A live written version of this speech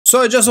So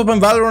I just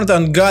opened Valorant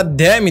and god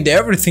damn it,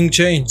 everything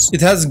changed.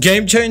 It has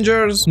game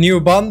changers, new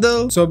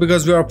bundle. So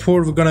because we are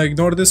poor, we're gonna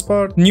ignore this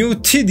part. New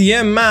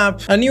TDM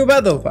map, a new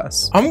battle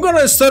pass. I'm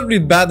gonna start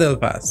with battle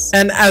pass.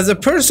 And as a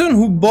person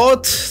who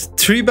bought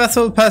 3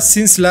 battle pass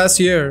since last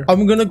year,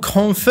 I'm gonna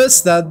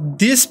confess that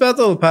this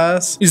battle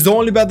pass is the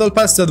only battle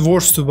pass that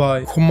worth to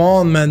buy. Come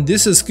on man,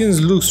 this skin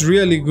looks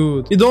really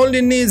good. It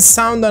only needs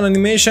sound and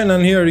animation,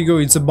 and here you go,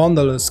 it's a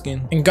bundle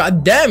skin. And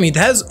god damn, it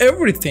has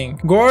everything.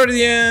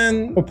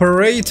 Guardian,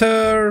 Operator,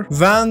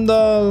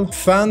 Vandal,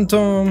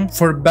 Phantom.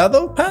 For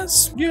battle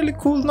pass, really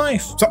cool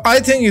knife. So I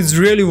think it's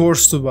really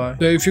worth to buy.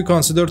 So if you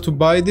consider to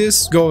buy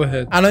this, go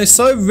ahead. And I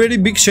saw very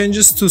big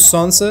changes to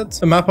Sunset,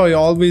 a map I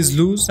always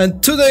lose.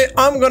 And today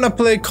I'm gonna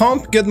play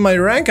comp, get my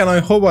rank, and I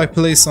hope I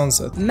play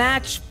Sunset.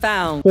 Match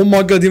found. Oh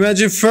my god,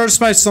 imagine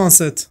first match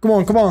Sunset. Come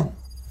on, come on.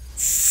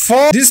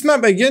 Fuck this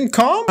map again,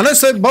 calm. And I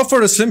said buff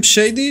for a Slim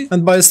Shady,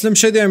 and by Slim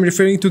Shady I'm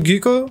referring to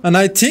Gecko, and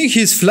I think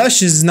his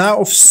flash is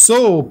now so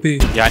OP.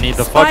 يعني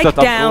the fact that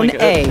I'm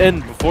going in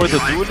before the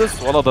duelist,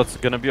 والله that's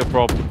gonna be a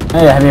problem.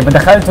 ايه يا حبيبي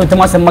دخلت وانت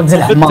ماسك مجزل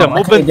الحمار.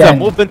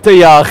 مو بنت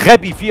يا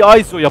غبي في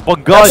ايسو يا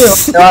بنجاي.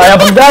 يا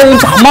بنجاي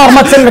انت حمار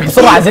ما تسلك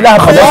بسرعه زلها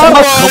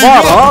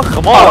خمار ها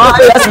خمار.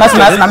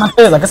 اسمع من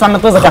طيزك اسمع من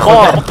طيزك يا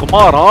اخوي.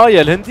 خمار ها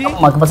يا الهندي.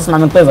 امك بس اسمع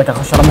من طيزك يا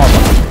اخو شرموطه.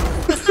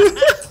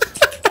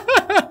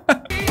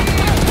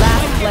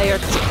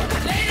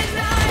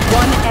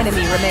 One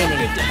enemy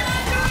remaining.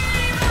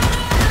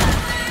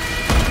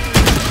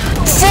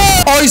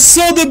 I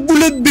saw the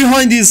bullet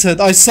behind his head.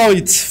 I saw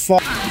it.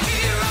 Fuck.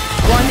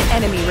 One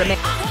enemy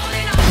remaining.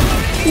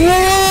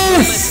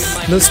 Yes.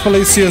 Let's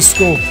play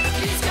CS:GO.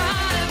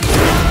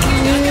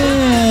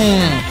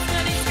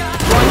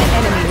 One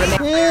enemy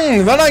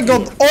remaining. When I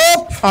got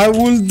up, I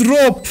will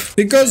drop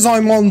because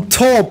I'm on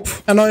top,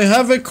 and I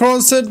have a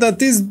crosshair that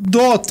is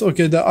dot.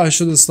 Okay, I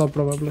should stop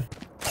probably.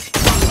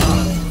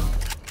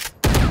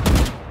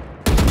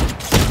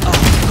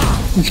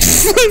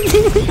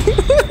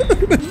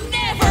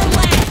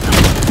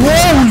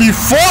 Holy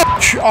fuck!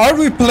 Are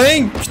we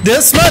playing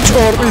deathmatch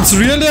or it's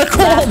really a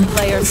comp?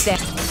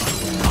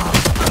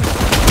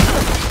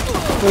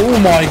 Oh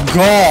my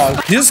god!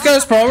 These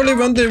guys probably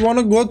when they want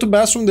to go to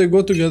bathroom they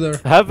go together.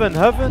 Heaven.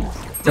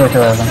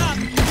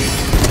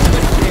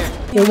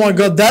 Oh my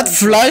god, that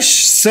flash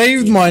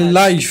saved my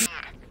life.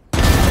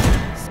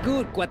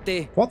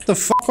 What the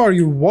fuck are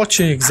you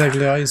watching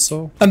exactly, ISO?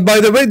 And by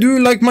the way, do you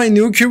like my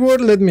new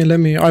keyboard? Let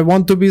me. I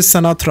want to be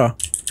Sinatra.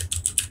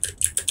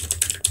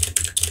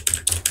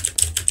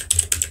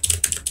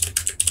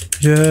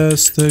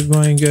 Yes, they're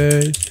going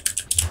gay.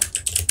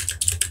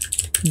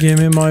 Give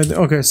me my...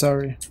 Okay,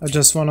 sorry. I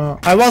just wanna...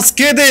 I was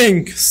kidding!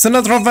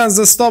 Sinatra fans,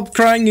 stop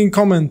crying in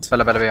comment.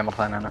 What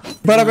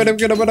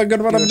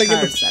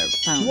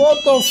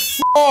the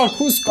fuck?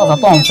 Who's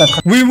calling?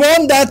 We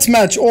won that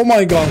match. Oh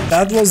my god.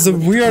 That was the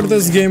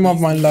weirdest game of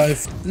my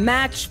life.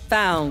 Match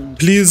found.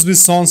 Please be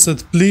Sunset,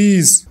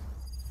 please.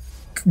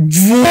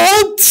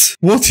 What?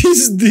 What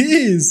is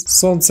this?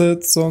 Sunset.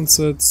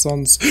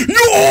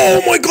 No!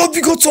 Oh my god,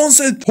 we got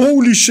Sunset!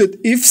 Holy shit.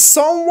 If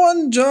someone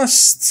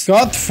just...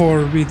 God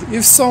forbid.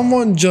 If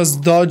someone just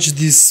dodged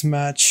this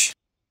match.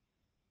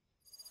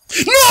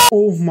 No!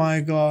 Oh my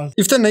god.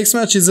 If the next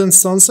match isn't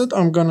Sunset,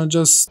 I'm gonna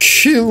just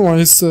kill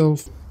myself.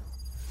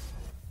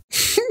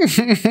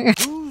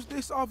 Who's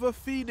this other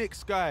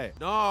Phoenix guy?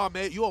 Nah,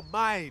 mate, you're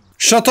mine.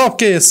 Shut up,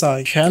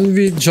 KSI. Can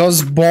we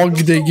just bug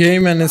the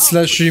game and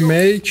slash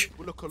remake?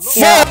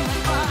 Fuck!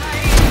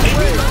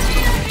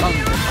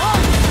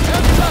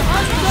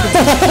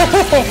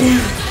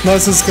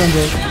 Nice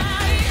scandal.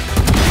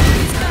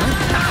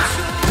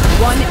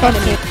 One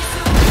enemy.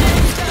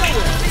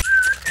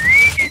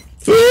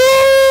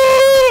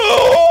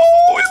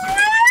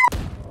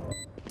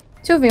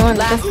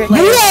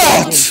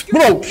 What?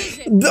 Bro!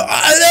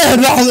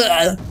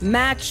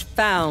 Match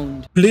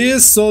found.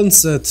 Please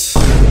Sunset.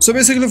 So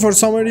basically for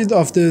summary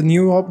of the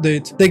new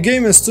update, the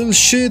game is still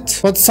shit,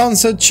 but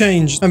Sunset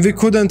changed and we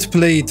couldn't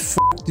play it.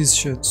 Fuck this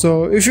shit.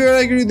 So if you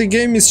agree the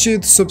game is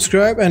shit,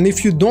 subscribe, and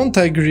if you don't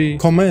agree,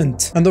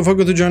 comment. And don't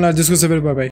forget to join our Discord server. Bye bye.